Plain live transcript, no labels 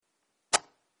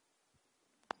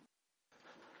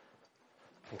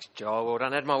Thanks, Joel. Well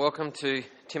done, Adma. Welcome to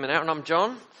Tim and Aaron. I'm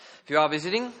John. If you are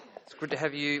visiting, it's good to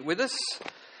have you with us.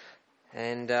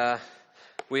 And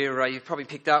you've probably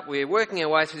picked up, we're working our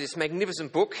way through this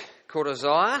magnificent book called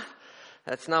Isaiah.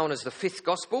 It's known as the Fifth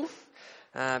Gospel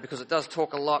because it does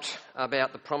talk a lot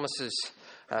about the promises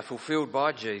fulfilled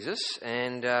by Jesus.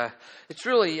 And it's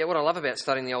really, what I love about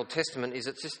studying the Old Testament is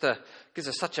it's just gives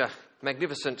us such a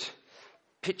magnificent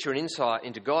picture and insight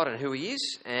into God and who He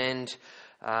is, and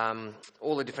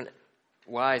all the different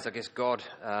ways, I guess, God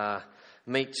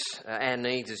meets our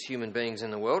needs as human beings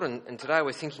in the world. And today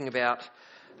we're thinking about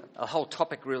a whole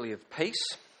topic, really, of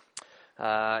peace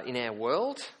in our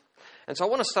world. And so I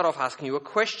want to start off asking you a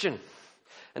question.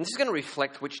 And this is going to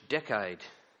reflect which decade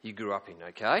you grew up in,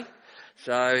 okay?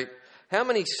 So how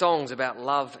many songs about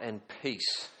love and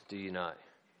peace do you know?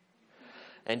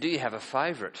 And do you have a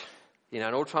favourite? You know,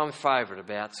 an all-time favourite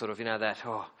about sort of, you know, that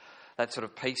sort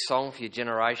of peace song for your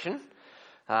generation.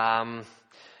 And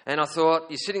I thought,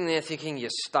 you're sitting there thinking you're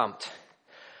stumped.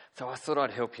 So I thought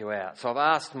I'd help you out. So I've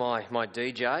asked my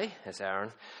DJ, that's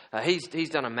Aaron, he's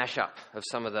done a mashup of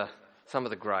some of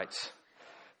the greats.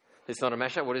 It's not a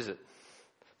mashup, what is it?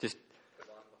 Just...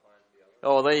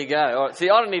 Oh, there you go. All right. See,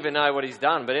 I don't even know what he's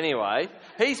done, but anyway,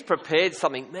 he's prepared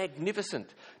something magnificent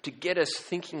to get us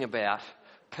thinking about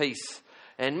peace.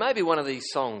 And maybe one of these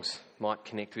songs might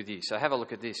connect with you. So have a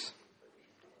look at this.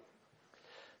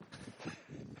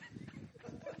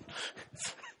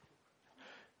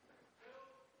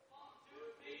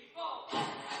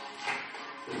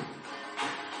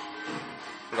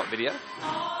 We got video?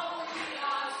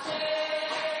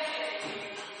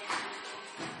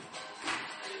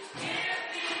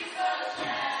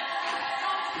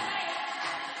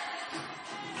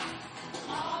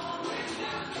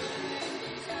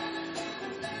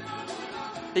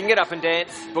 You can get up and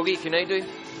dance, boogie, if you need to.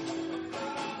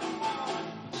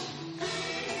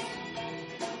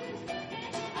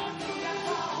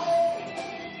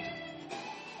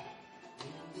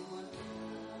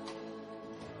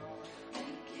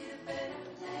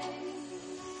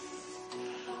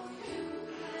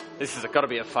 This has got to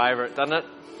be a favourite, doesn't it?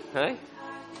 Hey?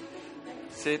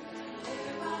 Sit.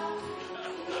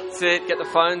 Get the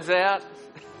phones out.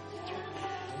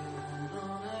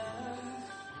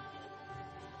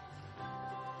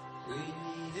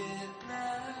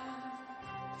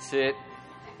 Sit.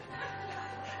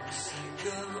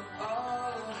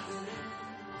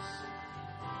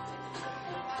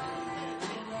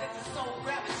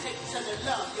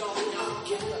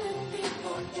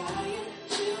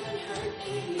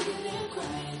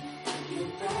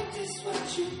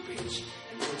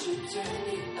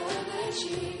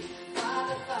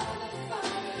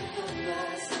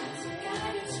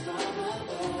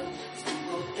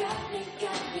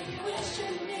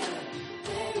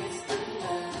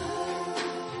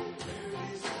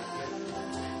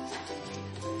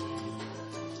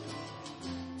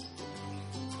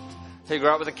 Who grew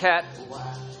up with a cat?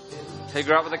 Who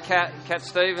grew up with a cat? Cat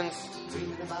Stevens?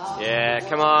 Yeah,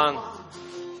 come on.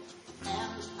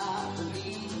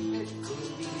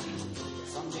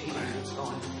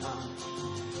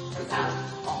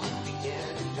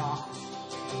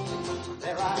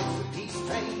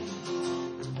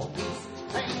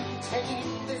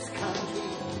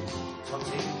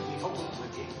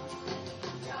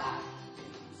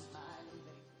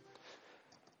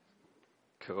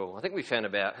 Cool. I think we found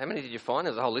about... How many did you find?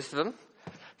 There's a whole list of them.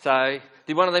 So,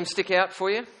 did one of them stick out for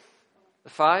you? The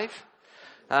fave?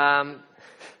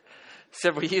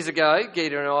 Several years ago,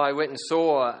 Gita and I went and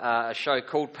saw a show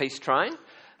called Peace Train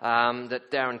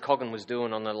that Darren Coggan was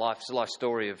doing on the life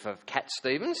story of Cat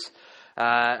Stevens.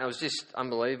 It was just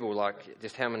unbelievable, like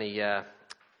just how many...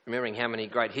 remembering how many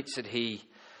great hits that he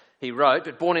wrote.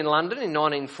 But born in London in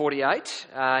 1948,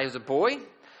 he was a boy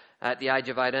at the age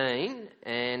of 18,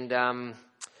 and...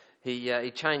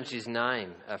 He changed his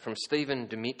name from Stephen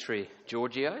Dimitri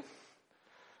Giorgio.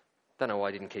 Don't know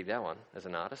why he didn't keep that one as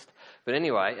an artist. But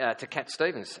anyway, to Cat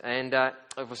Stevens. And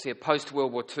obviously a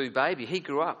post-World War II baby. He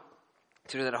grew up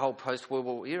through that whole post-World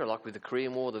War era, like with the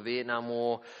Korean War, the Vietnam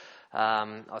War,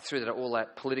 through all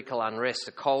that political unrest,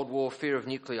 the Cold War, fear of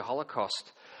nuclear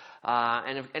holocaust.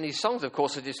 And his songs, of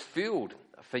course, are just filled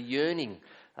for yearning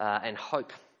and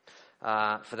hope.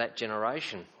 For that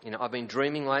generation. You know, I've been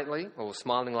dreaming lately, or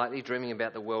smiling lately, dreaming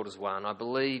about the world as one. I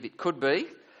believe it could be.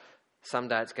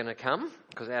 Someday it's going to come,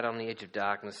 because out on the edge of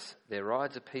darkness there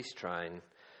rides a peace train.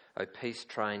 Oh, peace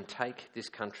train, take this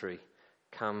country.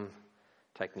 Come,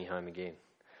 take me home again.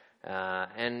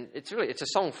 And it's a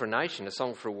song for a nation, a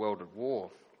song for a world at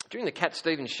war. During the Cat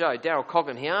Stevens show, Darryl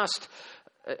Coggan, he asked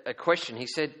a question. He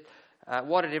said,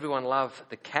 why did everyone love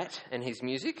the cat and his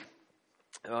music?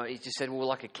 He just said, well,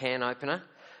 like a can opener.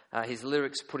 His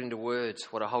lyrics put into words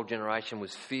what a whole generation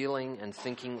was feeling and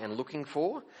thinking and looking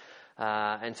for,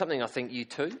 and something I think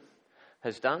U2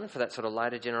 has done for that sort of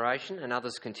later generation, and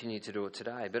others continue to do it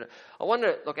today. But I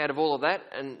wonder, look, out of all of that,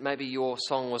 and maybe your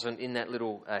song wasn't in that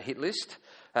little hit list,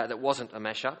 that wasn't a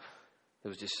mashup. It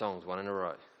was just songs, one in a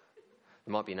row.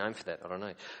 There might be a name for that, I don't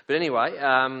know. But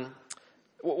anyway,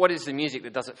 what is the music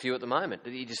that does it for you at the moment,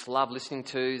 that you just love listening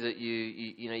to, that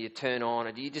you turn on,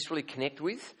 and you just really connect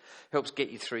with, helps get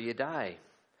you through your day?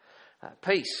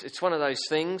 Peace, it's one of those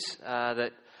things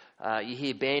that you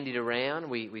hear bandied around.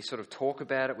 We sort of talk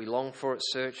about it, we long for it,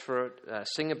 search for it,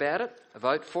 sing about it,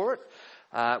 vote for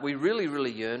it. We really,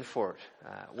 really yearn for it.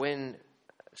 When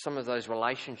some of those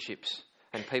relationships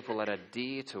and people that are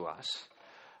dear to us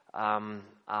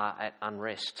are at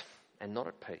unrest and not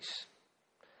at peace.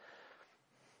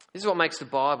 This is what makes the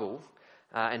Bible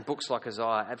and books like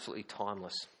Isaiah absolutely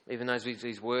timeless. Even though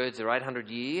these words are 800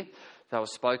 years, they were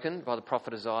spoken by the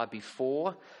prophet Isaiah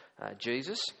before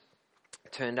Jesus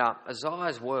turned up.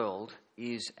 Isaiah's world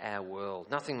is our world.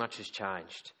 Nothing much has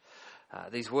changed.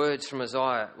 These words from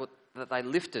Isaiah, they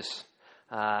lift us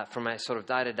from our sort of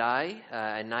day-to-day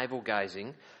and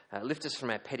navel-gazing, lift us from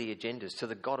our petty agendas to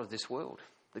the God of this world,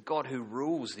 the God who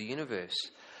rules the universe.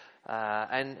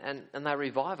 And they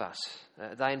revive us.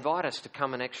 They invite us to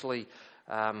come and actually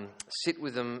sit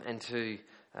with them and to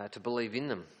believe in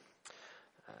them.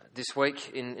 This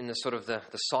week, in the sort of the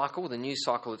cycle, the news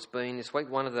cycle it's been this week,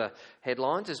 one of the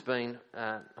headlines has been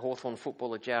Hawthorn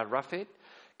footballer Jared Ruffhead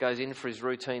goes in for his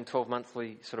routine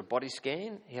 12-monthly sort of body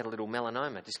scan. He had a little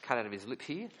melanoma just cut out of his lip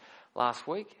here last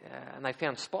week, and they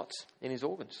found spots in his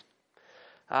organs.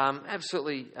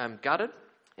 Absolutely gutted.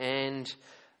 And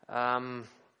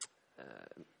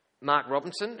Mark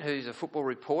Robinson, who's a football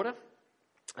reporter,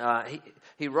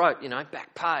 he wrote,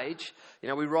 back page,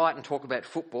 we write and talk about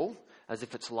football as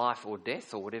if it's life or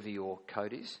death or whatever your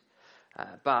code is.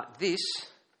 But this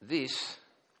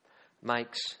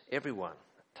makes everyone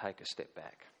take a step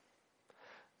back.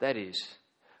 That is,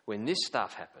 when this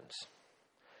stuff happens,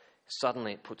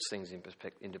 suddenly it puts things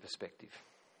into perspective.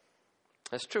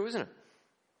 That's true, isn't it?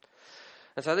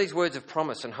 And so these words of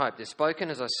promise and hope, they're spoken,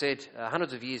 as I said,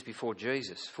 hundreds of years before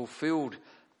Jesus, fulfilled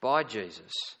by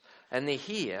Jesus. And they're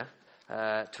here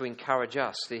to encourage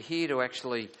us. They're here to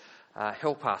actually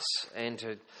help us and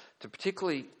to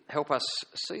particularly help us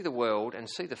see the world and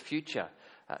see the future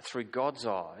through God's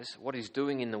eyes, what he's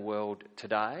doing in the world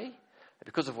today,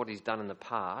 because of what he's done in the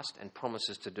past and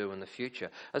promises to do in the future.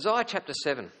 Isaiah chapter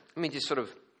 7, let me just sort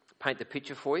of paint the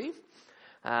picture for you.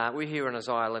 We're here in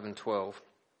Isaiah 11:12.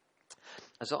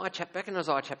 Back in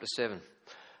Isaiah chapter 7,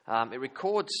 it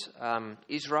records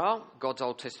Israel, God's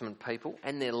Old Testament people,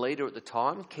 and their leader at the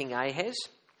time, King Ahaz,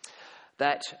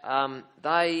 that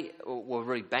they were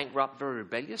really bankrupt, very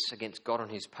rebellious against God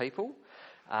and his people,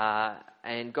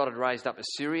 and God had raised up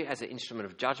Assyria as an instrument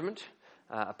of judgment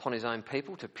upon his own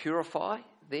people to purify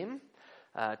them,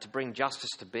 to bring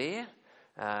justice to bear,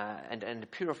 and to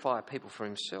purify a people for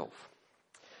himself.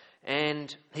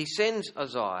 And he sends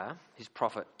Isaiah, his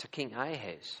prophet, to King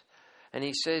Ahaz. And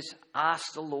he says,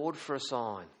 ask the Lord for a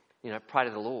sign. Pray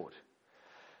to the Lord.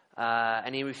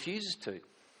 And he refuses to.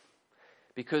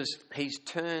 Because he's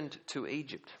turned to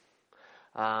Egypt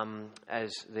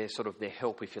as their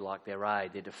help, if you like, their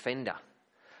aid, their defender.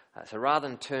 So rather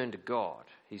than turn to God,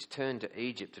 he's turned to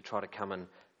Egypt to try to come and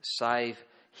save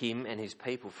him and his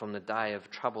people from the day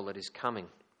of trouble that is coming.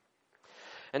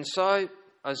 And so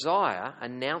Isaiah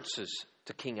announces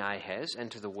to King Ahaz and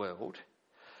to the world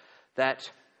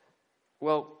that,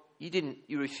 well, you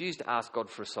refused to ask God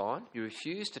for a sign, you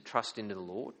refused to trust in the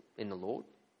Lord,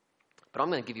 but I'm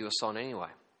going to give you a sign anyway.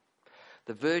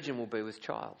 The virgin will be with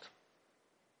child.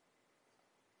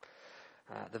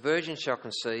 The virgin shall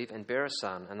conceive and bear a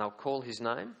son, and they'll call his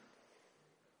name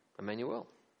Emmanuel,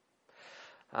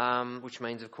 which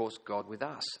means, of course, God with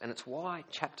us. And it's why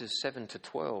chapters 7 to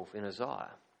 12 in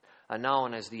Isaiah are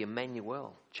known as the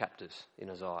Emmanuel chapters in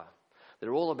Isaiah.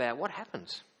 They're all about what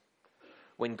happens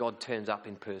when God turns up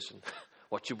in person.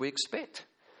 What should we expect?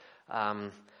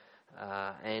 And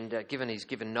given he's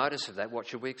given notice of that, what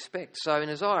should we expect? So in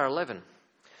Isaiah 11,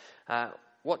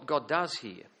 what God does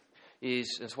here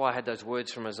is, that's why I had those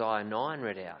words from Isaiah 9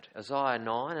 read out. Isaiah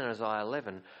 9 and Isaiah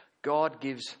 11, God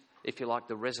gives, if you like,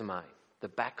 the resume, the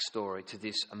backstory to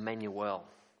this Emmanuel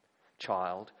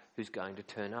child who's going to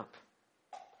turn up.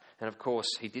 And of course,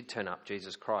 he did turn up,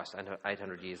 Jesus Christ,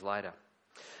 800 years later.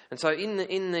 And so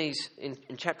in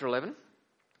chapter 11,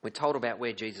 we're told about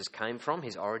where Jesus came from,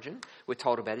 his origin. We're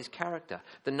told about his character,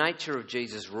 the nature of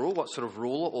Jesus' rule, what sort of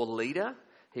ruler or leader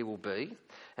he will be,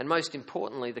 and most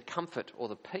importantly, the comfort or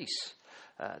the peace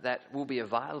that will be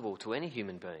available to any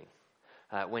human being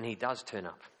when he does turn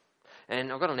up.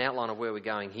 And I've got an outline of where we're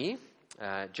going here.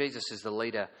 Jesus is the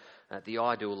leader, the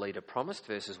ideal leader promised,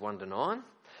 verses 1 to 9.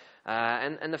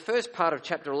 And the first part of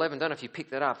chapter 11, don't know if you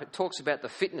picked that up, it talks about the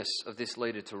fitness of this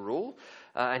leader to rule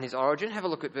and his origin. Have a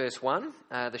look at verse 1.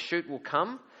 The shoot will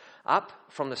come up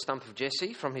from the stump of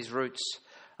Jesse, from his roots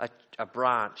a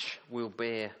branch will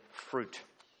bear fruit.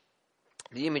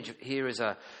 The image here is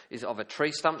of a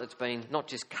tree stump that's been not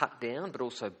just cut down but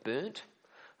also burnt.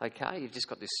 Okay, you've just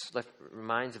got this left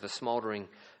remains of a smouldering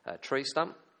tree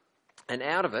stump, and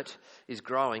out of it is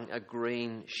growing a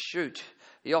green shoot.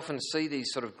 You often see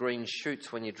these sort of green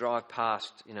shoots when you drive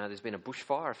past, there's been a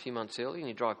bushfire a few months earlier, and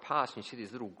you drive past and you see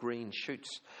these little green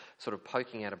shoots sort of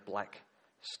poking out of black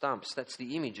stumps. That's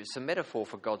the image. It's a metaphor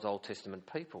for God's Old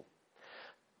Testament people.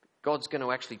 God's going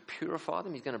to actually purify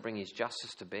them. He's going to bring his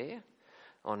justice to bear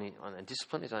on and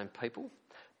discipline his own people.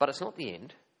 But it's not the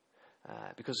end,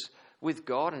 because with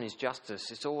God and his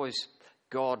justice, it's always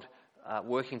God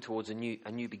working towards a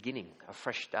new beginning, a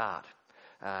fresh start.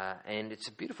 And it's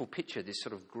a beautiful picture, this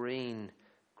sort of green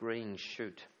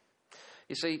shoot.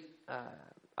 You see,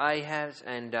 Ahaz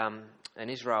and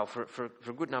Israel, for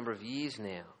a good number of years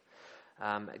now,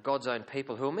 God's own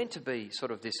people, who are meant to be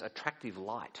sort of this attractive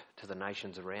light to the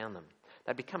nations around them,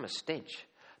 they've become a stench.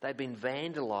 They've been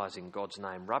vandalising God's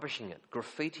name, rubbishing it,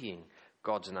 graffitiing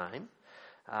God's name,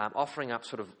 offering up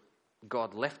sort of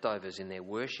God leftovers in their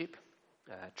worship,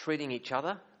 treating each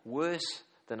other worse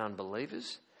than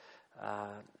unbelievers,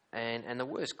 and the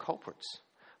worst culprits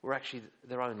were actually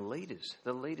their own leaders,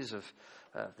 the leaders of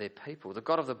their people. The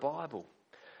God of the Bible,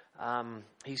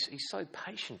 he's so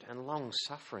patient and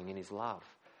long-suffering in his love,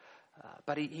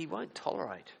 but he won't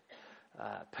tolerate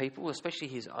people, especially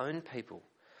his own people,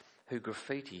 who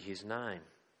graffiti his name.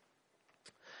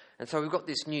 And so we've got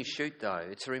this new shoot, though.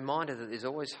 It's a reminder that there's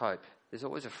always hope. There's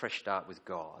always a fresh start with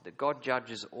God, that God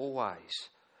judges always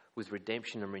with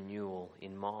redemption and renewal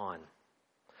in mind.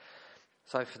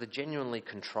 So for the genuinely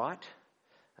contrite,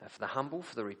 for the humble,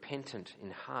 for the repentant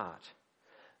in heart,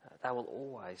 they will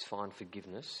always find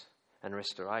forgiveness and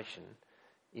restoration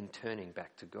in turning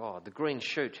back to God. The green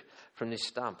shoot from this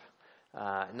stump,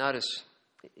 notice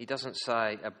he doesn't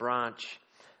say a branch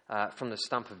from the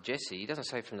stump of Jesse. He doesn't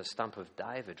say from the stump of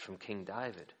David, from King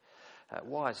David.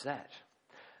 Why is that?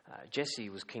 Jesse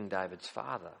was King David's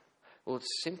father. Well,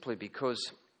 it's simply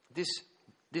because this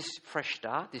fresh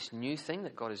start, this new thing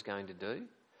that God is going to do,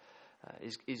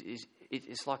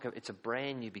 it's a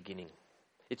brand new beginning.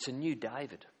 It's a new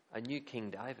David, a new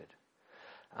King David.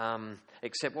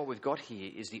 Except what we've got here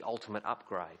is the ultimate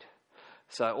upgrade.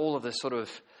 So all of the sort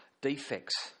of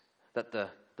defects that the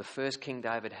first King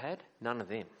David had, none of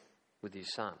them with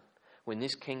his son. When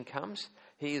this king comes,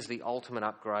 he is the ultimate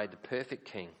upgrade, the perfect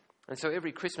king. And so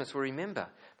every Christmas we remember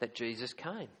that Jesus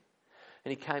came.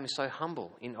 And he came so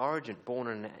humble in origin,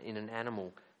 born in an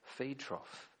animal feed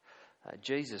trough.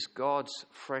 Jesus, God's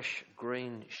fresh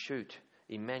green shoot,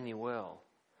 Emmanuel,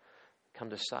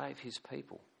 come to save his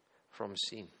people from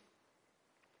sin.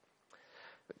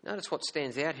 But notice what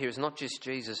stands out here is not just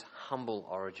Jesus' humble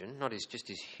origin, not just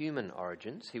his human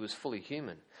origins, he was fully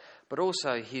human, but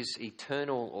also his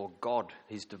eternal or God,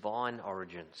 his divine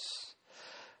origins.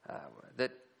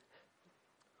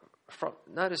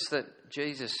 Notice that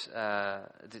Jesus,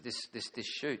 this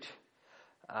shoot,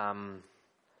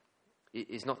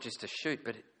 is not just a shoot,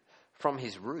 but from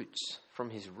his roots,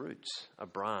 a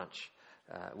branch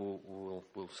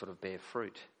will sort of bear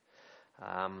fruit.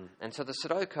 And so the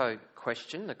Sudoku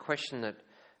question, the question that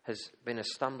has been a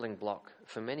stumbling block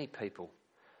for many people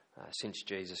since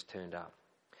Jesus turned up,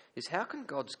 is how can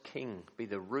God's king be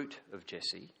the root of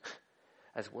Jesse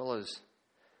as well as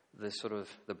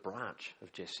the branch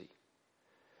of Jesse?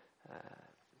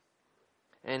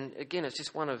 And again, it's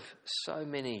just one of so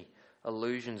many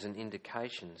allusions and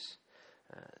indications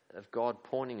of God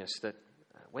pointing us that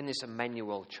when this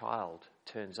Emmanuel child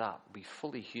turns up, be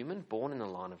fully human, born in the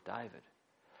line of David,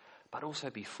 but also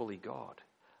be fully God,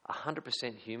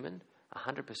 100% human,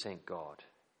 100% God,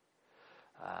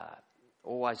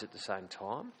 always at the same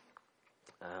time.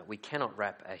 We cannot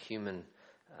wrap our human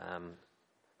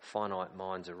finite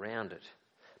minds around it,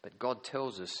 but God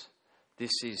tells us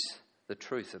this is the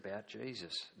truth about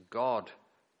Jesus, God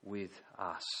with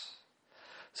us.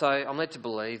 So I'm led to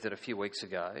believe that a few weeks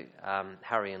ago,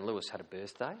 Harry and Lewis had a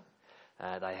birthday.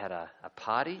 They had a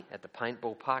party at the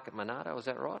paintball park at Monarto, is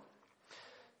that right?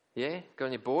 Yeah, good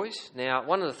on you boys. Now,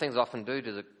 one of the things I often do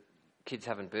to the kids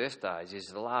having birthdays is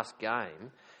the last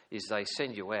game is they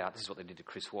send you out. This is what they did to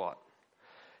Chris Watt.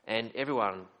 And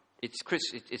everyone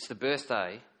It's the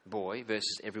birthday boy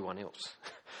versus everyone else.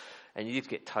 And you'd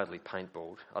get totally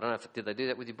paintballed. I don't know did they do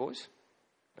that with your boys?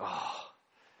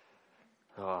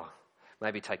 Oh,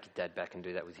 maybe take your dad back and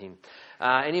do that with him.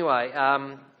 Anyway,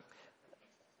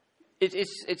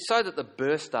 it's so that the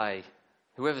birthday,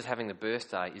 whoever's having the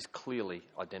birthday, is clearly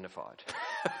identified.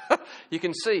 You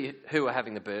can see who are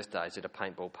having the birthdays at a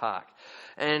paintball park.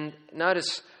 And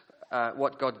notice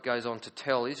what God goes on to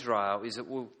tell Israel is that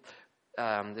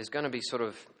there's going to be sort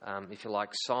of, if you like,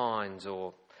 signs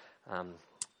or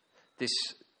this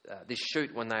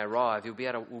shoot when they arrive. We'll be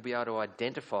able to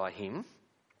identify him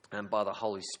by the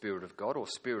Holy Spirit of God, or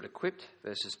Spirit equipped,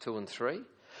 verses 2 and 3.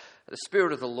 The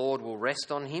Spirit of the Lord will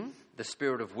rest on him, the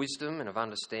Spirit of wisdom and of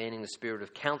understanding, the Spirit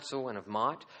of counsel and of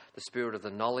might, the Spirit of the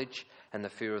knowledge and the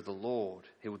fear of the Lord.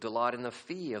 He will delight in the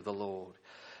fear of the Lord.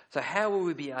 So how will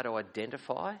we be able to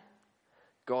identify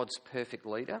God's perfect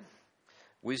leader?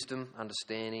 Wisdom,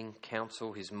 understanding,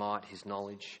 counsel, his might, his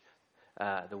knowledge,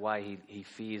 the way he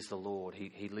fears the Lord.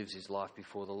 He lives his life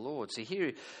before the Lord. So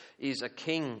here is a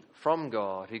king from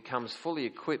God who comes fully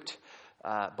equipped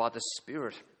by the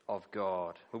Spirit of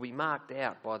God. Will be marked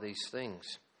out by these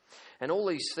things. And all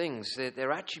these things,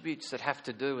 they're attributes that have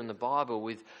to do in the Bible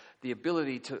with the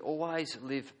ability to always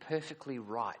live perfectly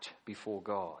right before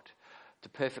God, to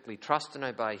perfectly trust and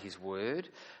obey his word,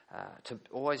 to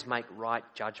always make right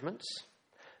judgments,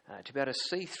 to be able to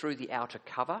see through the outer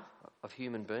cover of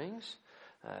human beings,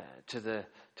 to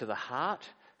the heart,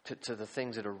 to the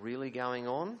things that are really going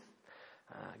on.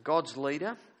 God's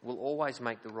leader will always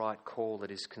make the right call that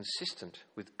is consistent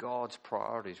with God's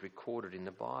priorities recorded in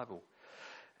the Bible.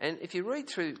 And if you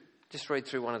just read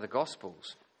through one of the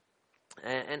Gospels,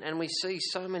 and we see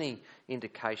so many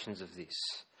indications of this.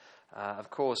 Of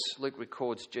course, Luke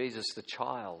records Jesus the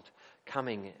child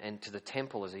coming into the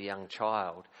temple as a young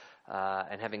child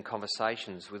and having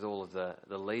conversations with all of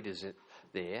the leaders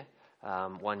there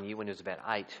one year when he was about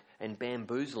 8, and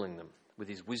bamboozling them with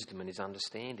his wisdom and his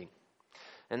understanding.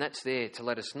 And that's there to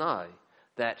let us know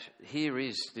that here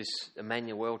is this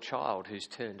Emmanuel child who's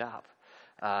turned up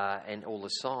and all the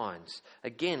signs.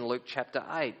 Again, Luke chapter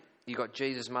 8, you've got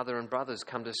Jesus' mother and brothers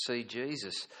come to see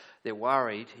Jesus. They're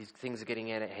worried. Things are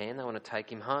getting out of hand. They want to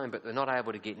take him home, but they're not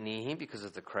able to get near him because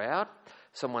of the crowd.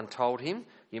 Someone told him,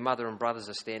 your mother and brothers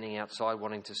are standing outside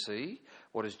wanting to see you.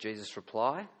 What does Jesus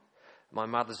reply? My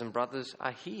mothers and brothers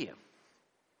are here.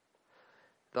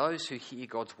 Those who hear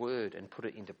God's word and put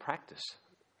it into practice,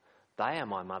 they are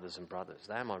my mothers and brothers.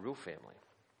 They are my real family.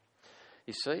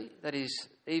 You see, that is,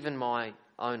 even my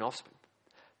own offspring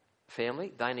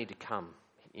family, they need to come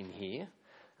in here.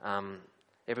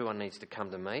 Everyone needs to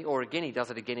come to me. Or again, he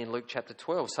does it again in Luke chapter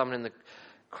 12. Someone in the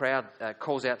crowd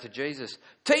calls out to Jesus,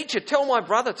 Teacher, tell my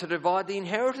brother to divide the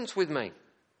inheritance with me.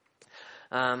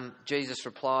 Jesus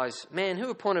replies, Man, who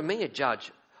appointed me a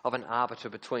judge of an arbiter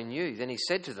between you? Then he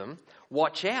said to them,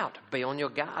 Watch out, be on your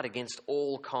guard against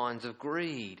all kinds of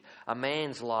greed. A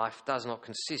man's life does not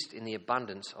consist in the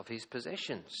abundance of his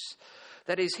possessions.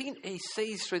 That is, he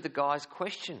sees through the guy's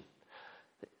question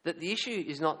that the issue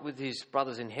is not with his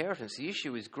brother's inheritance, the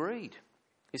issue is greed.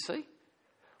 You see?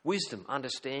 Wisdom,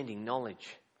 understanding,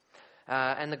 knowledge.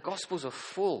 And the Gospels are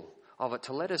full of it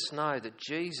to let us know that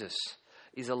Jesus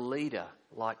is a leader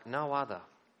like no other.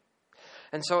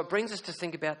 And so it brings us to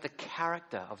think about the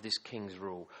character of this king's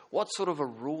rule. What sort of a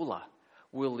ruler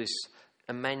will this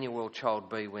Emmanuel child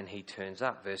be when he turns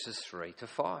up? Verses 3 to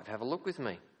 5. Have a look with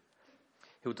me.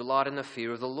 He'll delight in the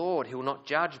fear of the Lord. He will not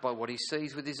judge by what he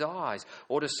sees with his eyes,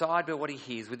 or decide by what he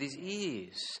hears with his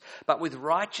ears. But with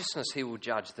righteousness he will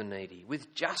judge the needy.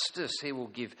 With justice he will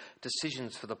give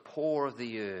decisions for the poor of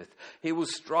the earth. He will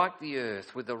strike the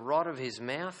earth with the rod of his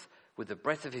mouth. With the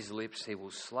breath of his lips he will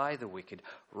slay the wicked.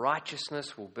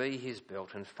 Righteousness will be his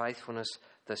belt, and faithfulness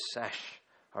the sash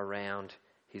around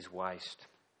his waist.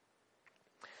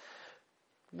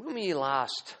 When were you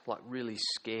last really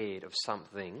scared of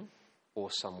something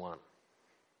or someone?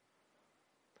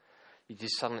 You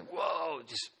just suddenly,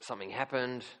 just something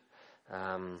happened.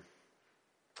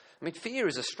 Fear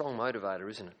is a strong motivator,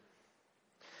 isn't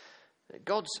it?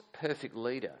 God's perfect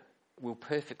leader will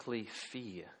perfectly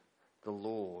fear the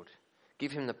Lord.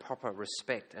 Give him the proper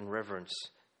respect and reverence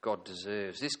God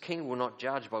deserves. This king will not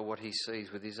judge by what he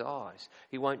sees with his eyes.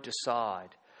 He won't decide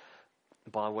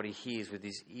by what he hears with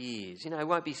his ears. He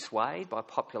won't be swayed by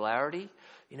popularity.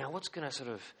 What's going to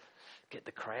sort of get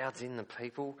the crowds in, the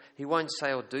people? He won't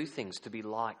say or do things to be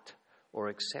liked or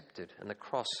accepted. And the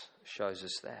cross shows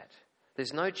us that.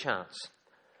 There's no chance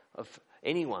of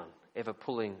anyone ever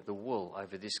pulling the wool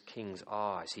over this king's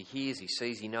eyes. He hears, he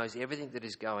sees, he knows everything that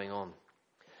is going on.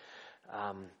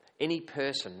 Any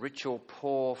person, rich or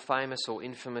poor, famous or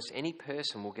infamous, any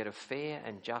person will get a fair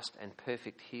and just and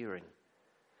perfect hearing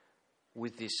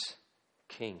with this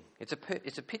king. It's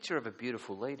a picture of a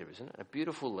beautiful leader, isn't it? A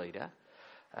beautiful leader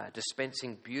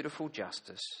dispensing beautiful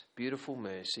justice, beautiful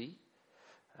mercy,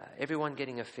 everyone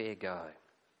getting a fair go.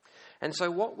 And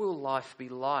so what will life be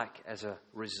like as a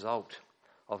result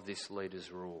of this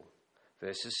leader's rule?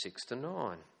 Verses 6 to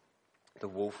 9. The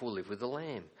wolf will live with the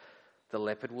lamb. The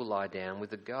leopard will lie down with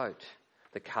the goat.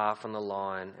 The calf and the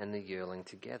lion and the yearling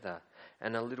together.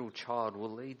 And a little child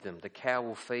will lead them. The cow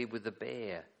will feed with the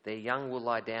bear. Their young will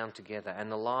lie down together. And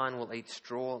the lion will eat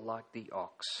straw like the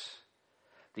ox.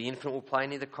 The infant will play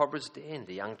near the cobra's den.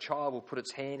 The young child will put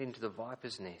its hand into the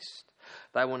viper's nest.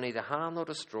 They will neither harm nor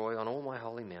destroy on all my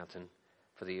holy mountain,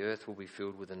 for the earth will be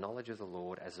filled with the knowledge of the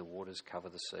Lord as the waters cover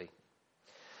the sea.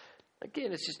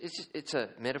 Again, it's a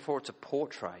metaphor, it's a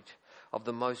portrait of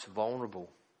the most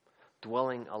vulnerable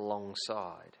dwelling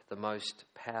alongside the most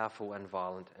powerful and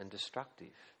violent and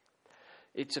destructive.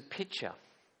 It's a picture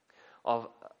of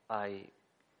a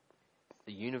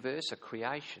universe, a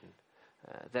creation,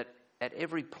 that at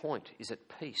every point is at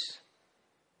peace.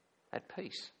 At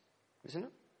peace, isn't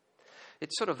it?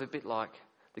 It's sort of a bit like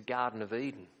the Garden of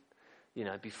Eden,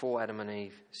 before Adam and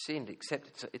Eve sinned,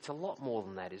 except it's a lot more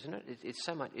than that, isn't it? It's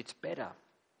so much, it's better.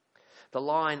 The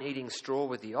lion eating straw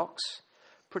with the ox,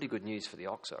 pretty good news for the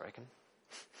ox, I reckon.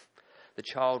 The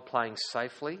child playing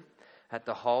safely at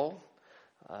the hole,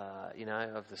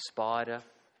 of the spider,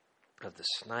 of the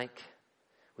snake,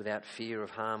 without fear of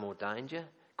harm or danger.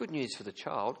 Good news for the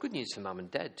child, good news for mum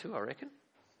and dad too, I reckon.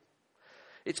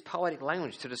 It's poetic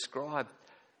language to describe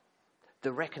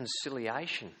the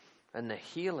reconciliation and the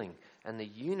healing and the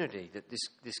unity that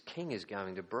this king is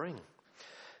going to bring.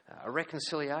 A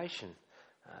reconciliation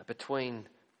between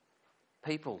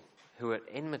people who are at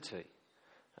enmity,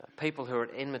 people who are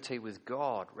at enmity with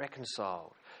God,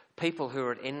 reconciled, people who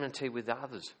are at enmity with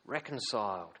others,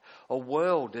 reconciled, a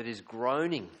world that is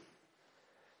groaning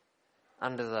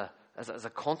as a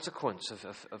consequence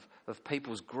of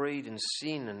people's greed and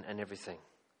sin and everything.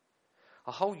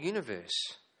 A whole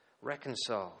universe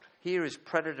reconciled. Here is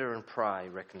predator and prey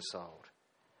reconciled.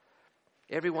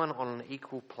 Everyone on an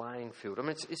equal playing field. I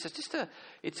mean,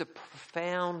 it's a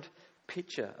profound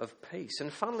picture of peace.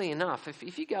 And funnily enough,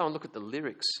 if you go and look at the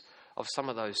lyrics of some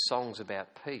of those songs about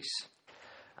peace,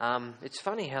 it's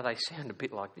funny how they sound a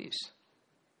bit like this.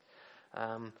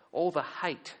 All the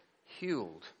hate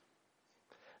healed.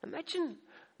 Imagine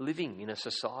living in a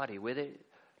society where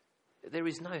there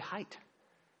is no hate.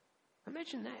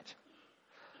 Imagine that.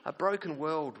 A broken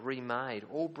world remade,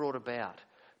 all brought about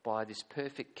by this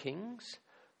perfect king's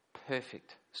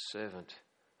perfect servant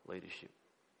leadership.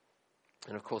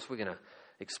 And of course, we're going to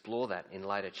explore that in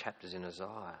later chapters in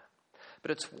Isaiah.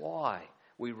 But it's why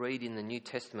we read in the New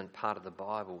Testament part of the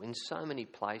Bible in so many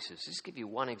places. Just give you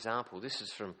one example. This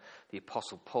is from the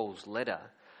Apostle Paul's letter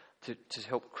to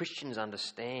help Christians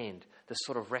understand the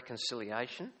sort of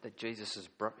reconciliation that Jesus has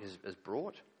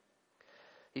brought.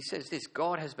 He says this: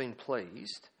 God has been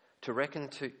pleased to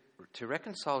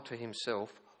reconcile to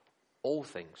himself all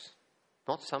things,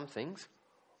 not some things,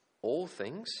 all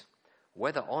things,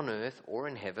 whether on earth or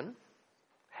in heaven.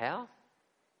 How?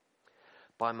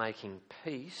 By making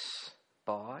peace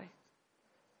by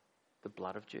the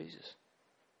blood of Jesus.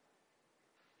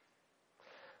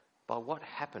 By what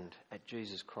happened at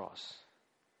Jesus' cross,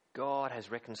 God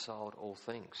has reconciled all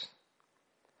things.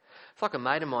 It's like a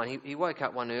mate of mine. He woke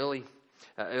up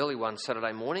early one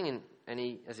Saturday morning, and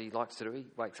he, as he likes to do, he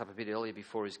wakes up a bit earlier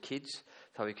before his kids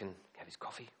so he can have his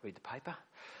coffee, read the paper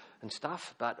and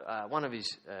stuff. But one of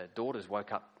his daughters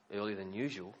woke up earlier than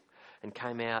usual and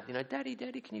came out, Daddy,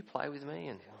 can you play with me?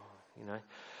 And,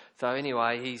 So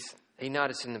anyway, he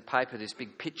noticed in the paper this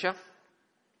big picture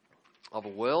of a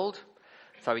world.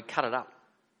 So he cut it up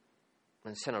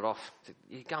and sent it off.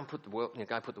 You go and put the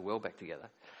world back together.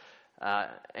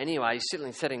 Anyway, he's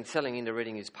settling into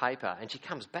reading his paper, and she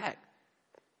comes back,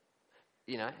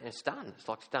 and it's done.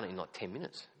 It's done in 10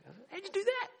 minutes. How'd you do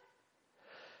that?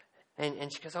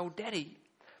 And she goes, "Oh, Daddy,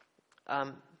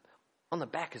 on the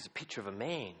back is a picture of a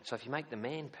man. So if you make the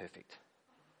man perfect,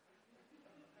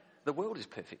 the world is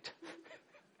perfect."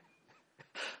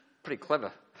 Pretty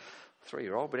clever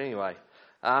 3-year-old, but anyway.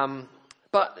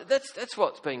 But that's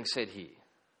what's being said here.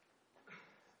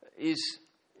 Is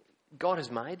God has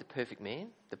made the perfect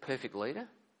man, the perfect leader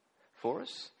for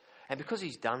us. And because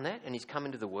he's done that and he's come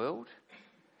into the world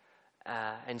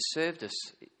and served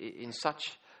us in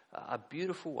such a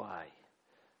beautiful way,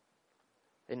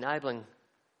 enabling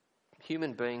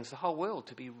human beings, the whole world,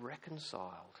 to be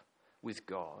reconciled with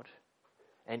God,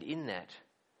 and in that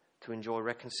to enjoy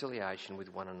reconciliation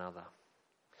with one another.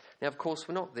 Now, of course,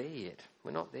 we're not there yet.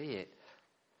 We're not there yet.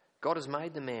 God has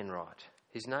made the man right.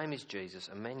 His name is Jesus,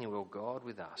 Emmanuel, God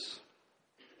with us.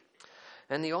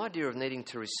 And the idea of needing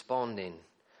to respond in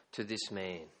to this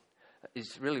man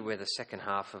is really where the second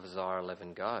half of Isaiah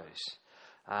 11 goes.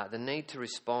 The need to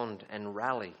respond and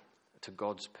rally to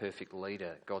God's perfect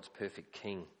leader, God's perfect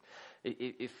king.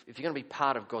 If you're going to be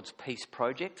part of God's peace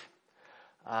project,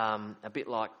 a bit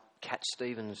like Cat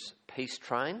Stevens' peace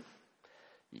train,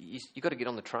 you've got to get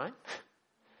on the train.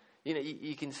 You know,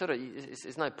 you can sort of,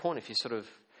 there's no point if you sort of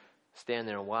stand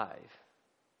there and wave.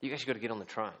 You actually got to get on the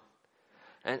train.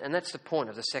 And that's the point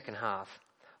of the second half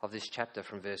of this chapter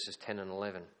from verses 10 and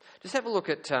 11. Just have a look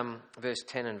at verse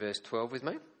 10 and verse 12 with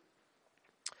me.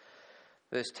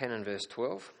 Verse 10 and verse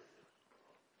 12.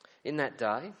 In that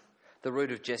day, the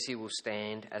root of Jesse will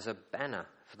stand as a banner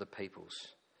for the peoples.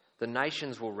 The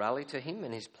nations will rally to him,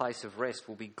 and his place of rest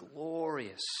will be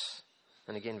glorious.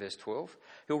 And again, verse 12.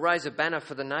 He'll raise a banner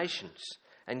for the nations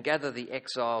and gather the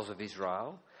exiles of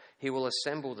Israel. He will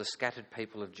assemble the scattered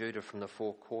people of Judah from the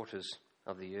four quarters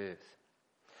of the earth.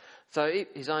 So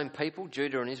his own people,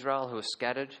 Judah and Israel, who are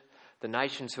scattered, the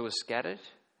nations who are scattered,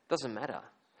 doesn't matter.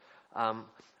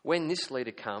 When this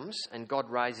leader comes and God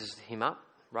raises him up,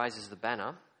 raises the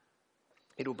banner,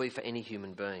 it'll be for any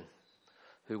human being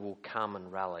who will come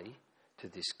and rally to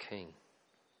this king.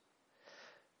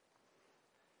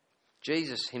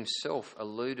 Jesus himself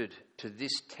alluded to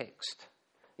this text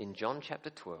in John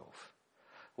chapter 12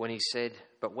 when he said,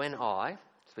 "But when I,"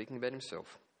 speaking about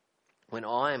himself, "when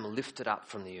I am lifted up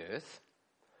from the earth,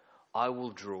 I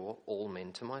will draw all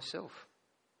men to myself."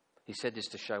 He said this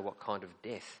to show what kind of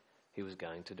death he was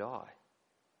going to die.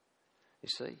 You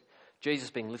see,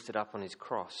 Jesus being lifted up on his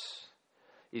cross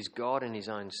is God and his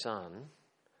own Son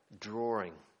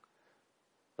drawing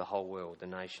the whole world, the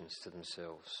nations, to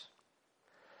themselves.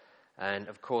 And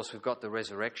of course, we've got the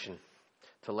resurrection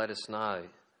to let us know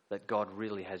that God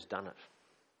really has done it,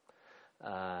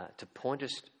 to point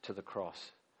us to the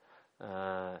cross,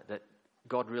 that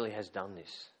God really has done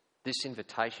this. This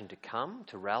invitation to come,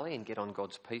 to rally and get on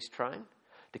God's peace train,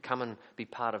 to come and be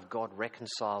part of God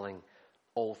reconciling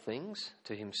all things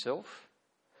to himself.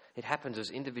 It happens as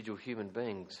individual human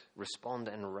beings respond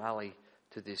and rally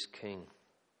to this King.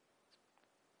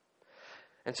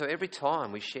 And so every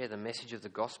time we share the message of the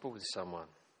gospel with someone,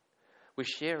 we're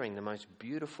sharing the most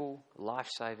beautiful,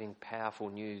 life-saving, powerful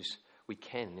news we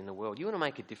can in the world. You want to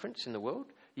make a difference in the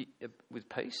world with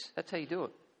peace? That's how you do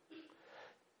it.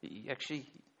 You actually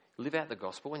live out the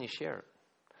gospel and you share it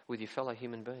with your fellow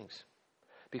human beings.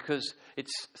 Because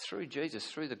it's through Jesus,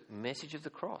 through the message of the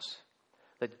cross,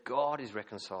 that God is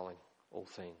reconciling all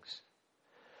things.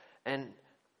 And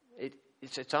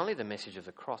it's only the message of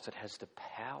the cross that has the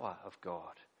power of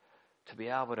God to be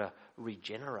able to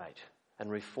regenerate and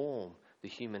reform the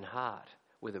human heart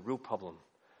where the real problem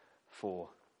for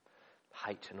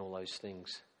hate and all those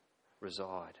things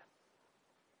reside.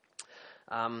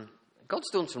 God's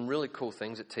doing some really cool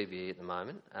things at TVE at the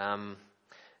moment.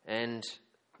 And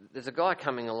there's a guy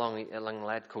coming along, a young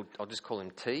lad called, I'll just call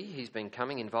him T. He's been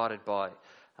coming, invited by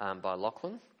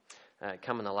Lachlan,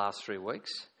 come in the last 3 weeks.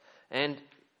 And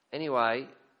anyway,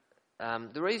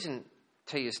 the reason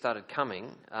T has started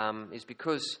coming is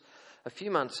because a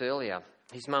few months earlier,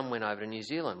 his mum went over to New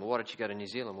Zealand. Well, why did she go to New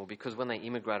Zealand? Well, because when they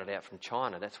immigrated out from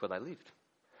China, that's where they lived.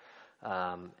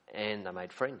 And they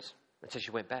made friends. And so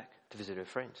she went back to visit her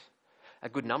friends. A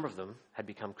good number of them had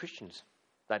become Christians.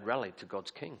 They'd rallied to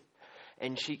God's King.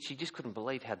 And she just couldn't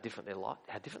believe how different they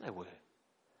were.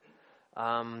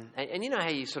 And you know how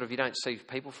you don't see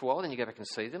people for a while, then you go back and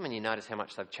see them and you notice how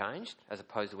much they've changed as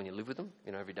opposed to when you live with them,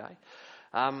 every day.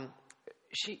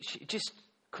 She just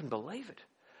couldn't believe it.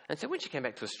 And so when she came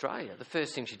back to Australia, the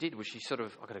first thing she did was I've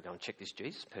got to go and check this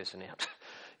Jesus person out.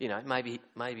 Maybe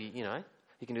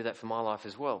he can do that for my life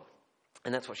as well.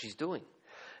 And that's what she's doing.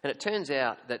 And it turns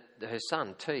out that her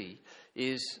son, T,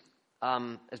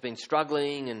 has been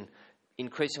struggling and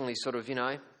increasingly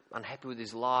unhappy with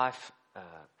his life,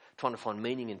 trying to find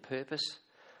meaning and purpose.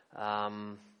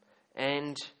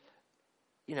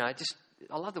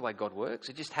 I love the way God works.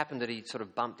 It just happened that he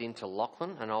bumped into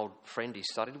Lachlan, an old friend he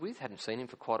studied with, hadn't seen him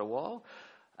for quite a while.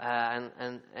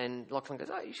 And Lachlan goes,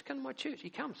 "Oh, you should come to my church." He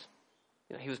comes.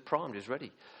 He was primed, he was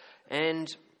ready.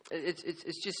 And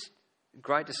it's just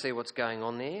great to see what's going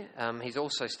on there. He's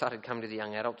also started coming to the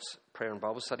young adults prayer and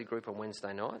Bible study group on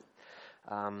Wednesday night.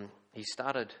 He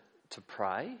started to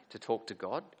pray, to talk to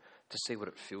God, to see what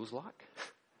it feels like.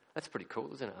 That's pretty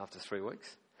cool, isn't it, after 3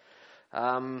 weeks?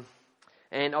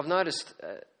 And I've noticed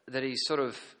that he's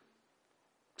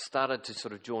started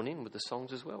to join in with the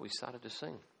songs as well. He started to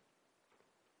sing.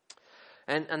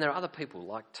 And there are other people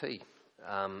like T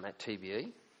at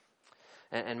TBE,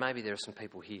 and maybe there are some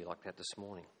people here like that this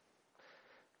morning.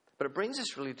 But it brings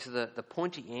us really to the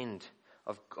pointy end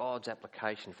of God's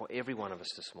application for every one of us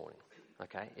this morning.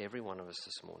 Okay, every one of us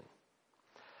this morning.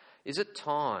 Is it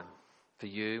time for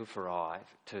you, for I,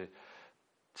 to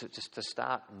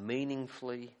start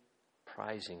meaningfully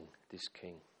praising this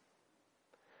King?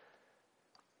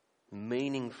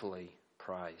 Meaningfully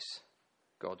praise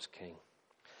God's King.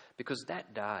 Because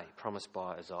that day promised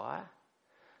by Isaiah,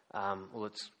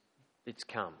 it's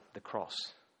come, the cross.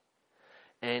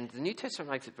 And the New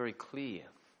Testament makes it very clear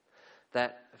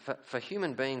that for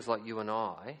human beings like you and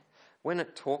I, when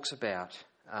it talks about,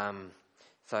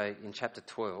 so in chapter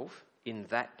 12, in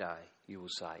that day, you will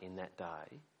say, in that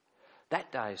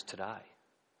day is today.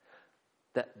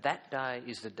 That day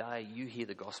is the day you hear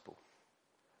the gospel.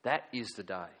 That is the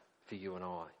day for you and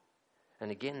I.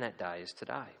 And again, that day is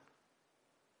today.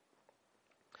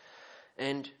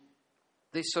 And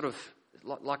this sort of,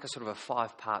 like a sort of a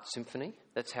 5-part symphony,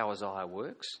 that's how Isaiah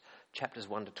works. Chapters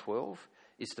 1 to 12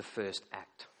 is the first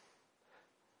act.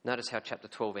 Notice how chapter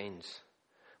 12 ends,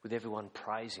 with everyone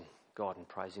praising God and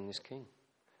praising this King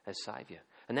as Saviour.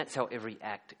 And that's how every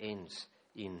act ends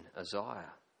in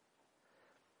Isaiah.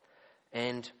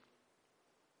 And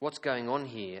what's going on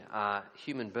here are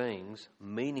human beings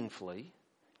meaningfully,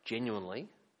 genuinely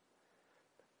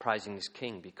praising this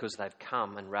King because they've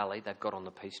come and rallied, they've got on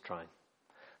the peace train.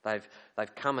 They've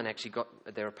come and actually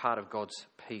they're a part of God's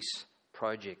peace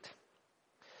project.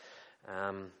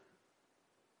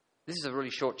 This is a really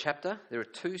short chapter. There are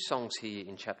 2 songs here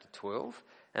in chapter 12,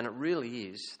 and it really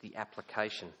is the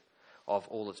application of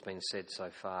all that's been said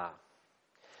so far.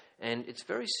 And it's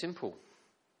very simple.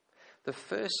 The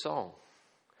first song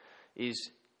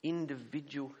is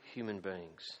individual human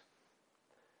beings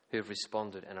who have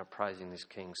responded and are praising this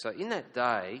King. So in that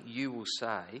day, you will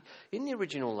say, in the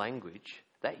original language,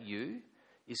 that you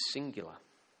is singular.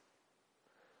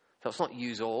 So it's not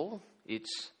yous all,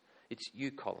 it's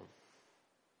you, Colin.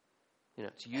 You know,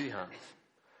 it's you, Hans.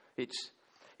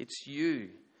 It's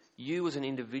you. You as an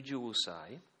individual will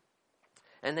say,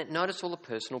 and then notice all the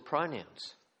personal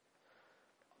pronouns.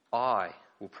 I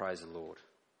will praise the Lord.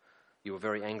 You were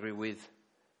very angry with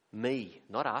me,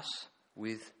 not us,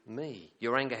 with me.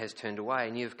 Your anger has turned away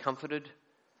and you have comforted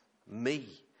me.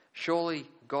 Surely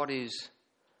God is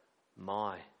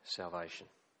my salvation.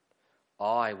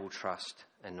 I will trust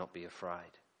and not be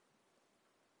afraid.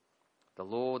 The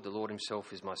Lord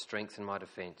himself is my strength and my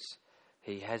defence.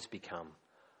 He has become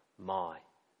my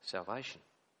salvation.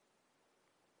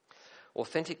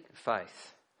 Authentic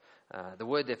faith. The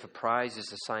word there for praise is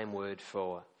the same word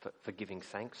for giving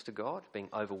thanks to God, being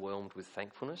overwhelmed with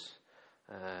thankfulness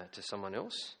to someone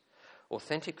else.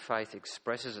 Authentic faith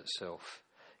expresses itself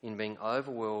in being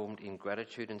overwhelmed in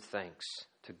gratitude and thanks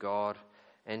to God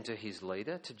and to his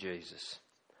leader, to Jesus,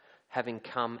 having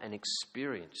come and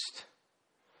experienced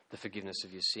the forgiveness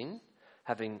of your sin,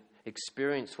 having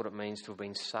experienced what it means to have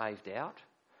been saved out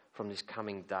from this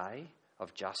coming day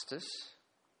of justice,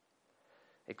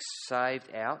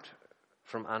 saved out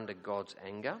from under God's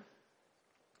anger.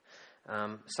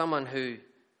 Someone who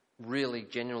really,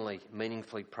 genuinely,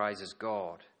 meaningfully praises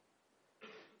God.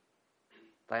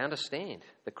 They understand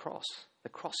the cross. The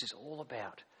cross is all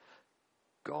about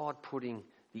God putting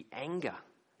the anger,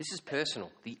 this is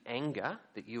personal, the anger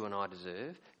that you and I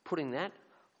deserve, putting that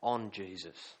on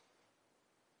Jesus.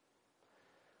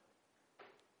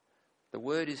 The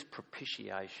word is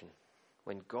propitiation,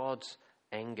 when God's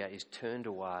anger is turned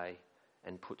away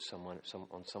and put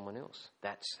on someone else.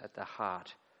 That's at the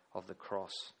heart of the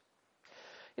cross.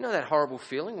 You know that horrible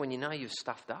feeling when you know you've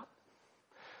stuffed up?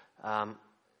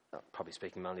 Probably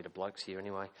speaking mainly to blokes here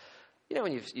anyway. You know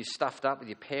when you've stuffed up with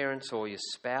your parents or your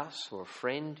spouse or a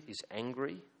friend is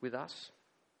angry with us?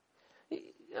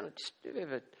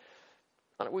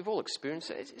 We've all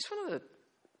experienced it. It's one of the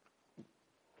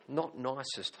not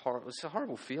nicest, it's a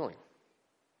horrible feeling.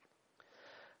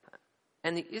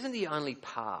 And it isn't the only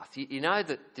path. You know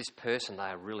that this person, they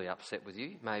are really upset with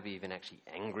you, maybe even actually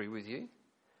angry with you.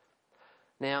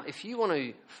 Now, if you want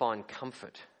to find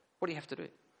comfort, what do you have to do?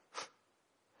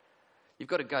 You've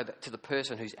got to go back to the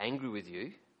person who's angry with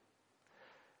you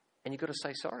and you've got to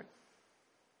say sorry.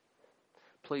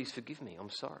 Please forgive me,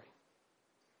 I'm sorry.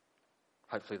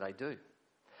 Hopefully they do.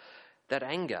 That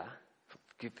anger,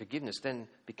 forgiveness, then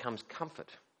becomes comfort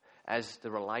as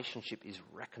the relationship is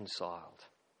reconciled.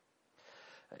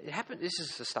 This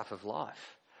is the stuff of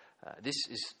life. This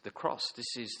is the cross.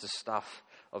 This is the stuff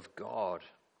of God.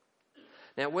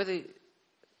 Now, whether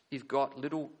you've got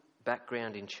little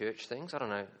background in church things, I don't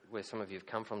know where some of you have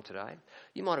come from today.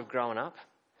 You might have grown up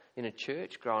in a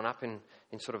church, growing up in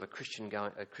sort of a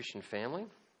Christian family.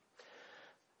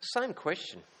 Same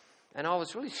question. And I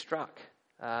was really struck.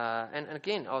 And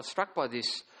again, I was struck by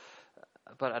this,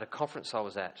 but at a conference I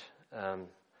was at,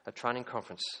 a training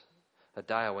conference, a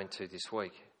day I went to this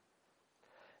week.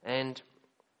 And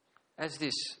as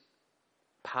this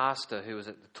pastor, who was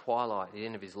at the twilight, the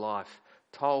end of his life,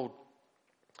 told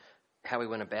how he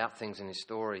went about things in his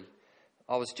story,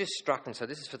 I was just struck. And so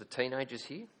this is for the teenagers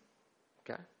here.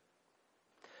 Okay.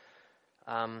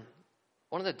 One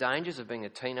of the dangers of being a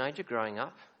teenager growing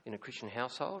up in a Christian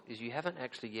household is you haven't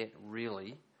actually yet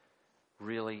really,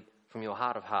 from your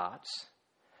heart of hearts,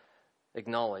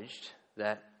 acknowledged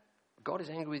that God is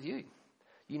angry with you.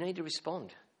 You need to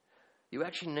respond. You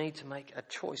actually need to make a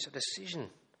choice, a decision,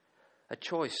 a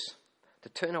choice to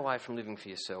turn away from living for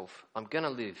yourself. I'm going to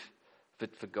live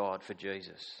for God, for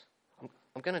Jesus.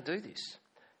 I'm going to do this.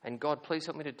 And God, please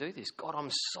help me to do this. God, I'm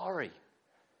sorry.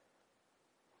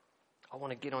 I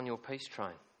want to get on your peace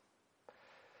train.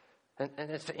 And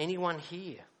that's for anyone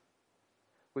here.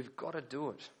 We've got to do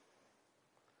it.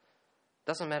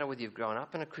 Doesn't matter whether you've grown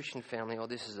up in a Christian family or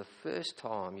this is the first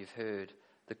time you've heard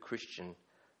the Christian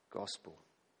gospel.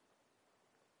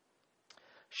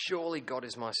 Surely God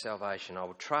is my salvation. I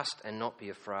will trust and not be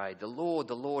afraid. The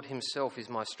Lord himself is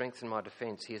my strength and my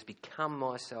defence. He has become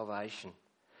my salvation.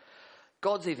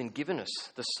 God's even given us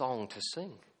the song to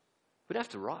sing. We don't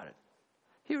have to write it.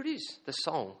 Here it is, the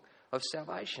song of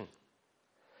salvation.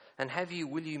 And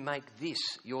will you make this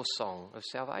your song of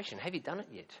salvation? Have you done it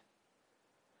yet?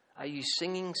 Are you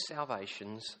singing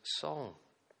salvation's song?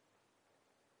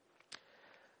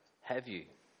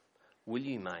 Will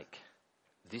you make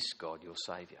this God your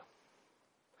saviour?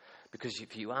 Because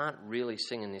if you aren't really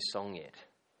singing this song yet,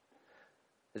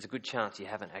 there's a good chance you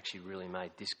haven't actually really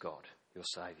made this God your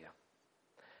saviour.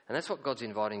 And that's what God's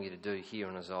inviting you to do here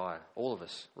in Isaiah, all of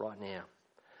us, right now,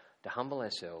 to humble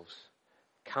ourselves,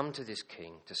 come to this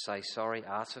King, to say sorry,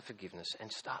 ask for forgiveness,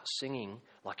 and start singing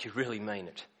like you really mean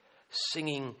it.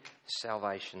 Singing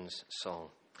salvation's song.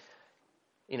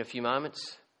 In a few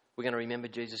moments, we're going to remember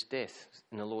Jesus' death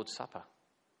in the Lord's Supper.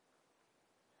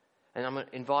 And I'm going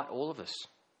to invite all of us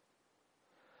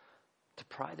to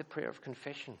pray the prayer of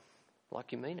confession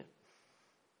like you mean it.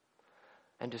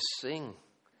 And to sing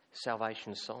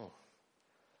salvation's song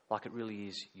like it really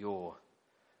is your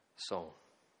song.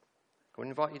 I would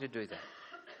invite you to do that.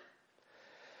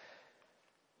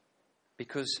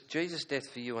 Because Jesus' death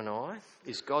for you and I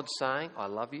is God saying, I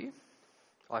love you,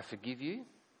 I forgive you,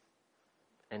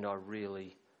 and I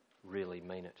really, really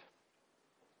mean it.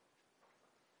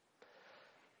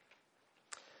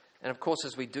 And of course,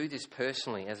 as we do this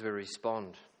personally, as we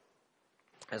respond,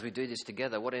 as we do this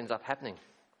together, what ends up happening?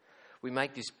 We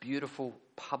make this beautiful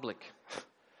public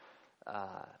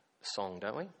song,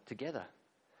 don't we? Together.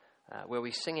 Where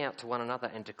we sing out to one another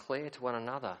and declare to one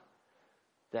another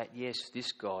that, yes,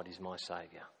 this God is my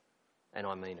saviour, and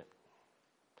I mean it.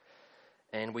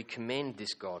 And we commend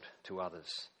this God to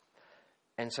others.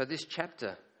 And so this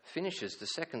chapter finishes, the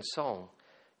second song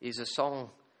is a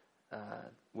song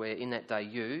where in that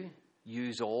day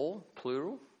use all,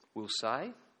 plural, will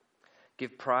say,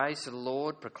 give praise to the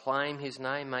Lord, proclaim his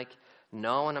name, make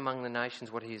known among the nations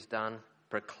what he has done,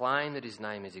 proclaim that his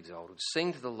name is exalted.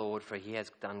 Sing to the Lord, for he has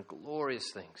done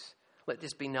glorious things. Let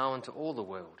this be known to all the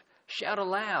world. Shout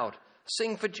aloud,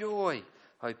 sing for joy,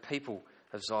 O people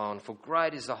of Zion, for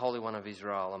great is the Holy One of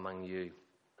Israel among you.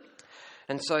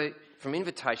 And so from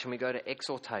invitation we go to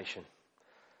exhortation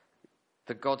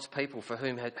for God's people for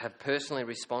whom have personally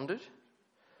responded.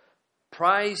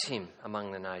 Praise him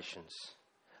among the nations.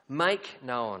 Make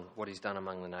known what he's done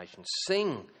among the nations.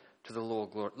 Sing to the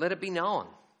Lord glory. Let it be known,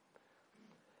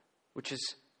 which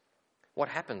is what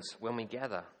happens when we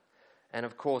gather. And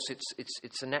of course,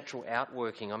 it's a natural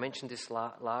outworking. I mentioned this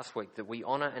last week, that we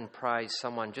honour and praise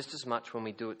someone just as much when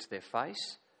we do it to their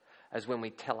face as when we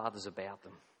tell others about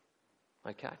them.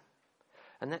 Okay?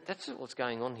 And that's what's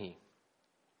going on here.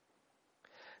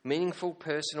 Meaningful,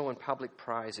 personal and public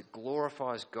praise, it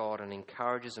glorifies God and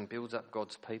encourages and builds up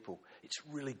God's people. It's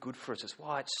really good for us. It's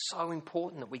why it's so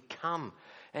important that we come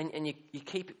and you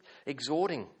keep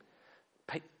exhorting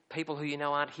people who you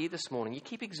know aren't here this morning. You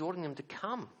keep exhorting them to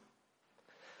come.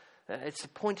 It's the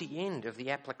pointy end of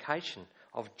the application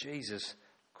of Jesus'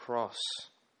 cross.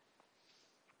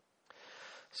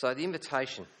 So the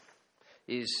invitation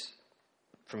is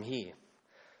from here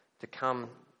to come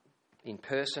in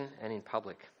person and in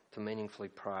public to meaningfully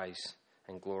praise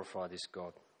and glorify this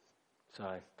God.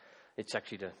 So it's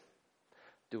actually to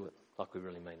do it like we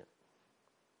really mean it.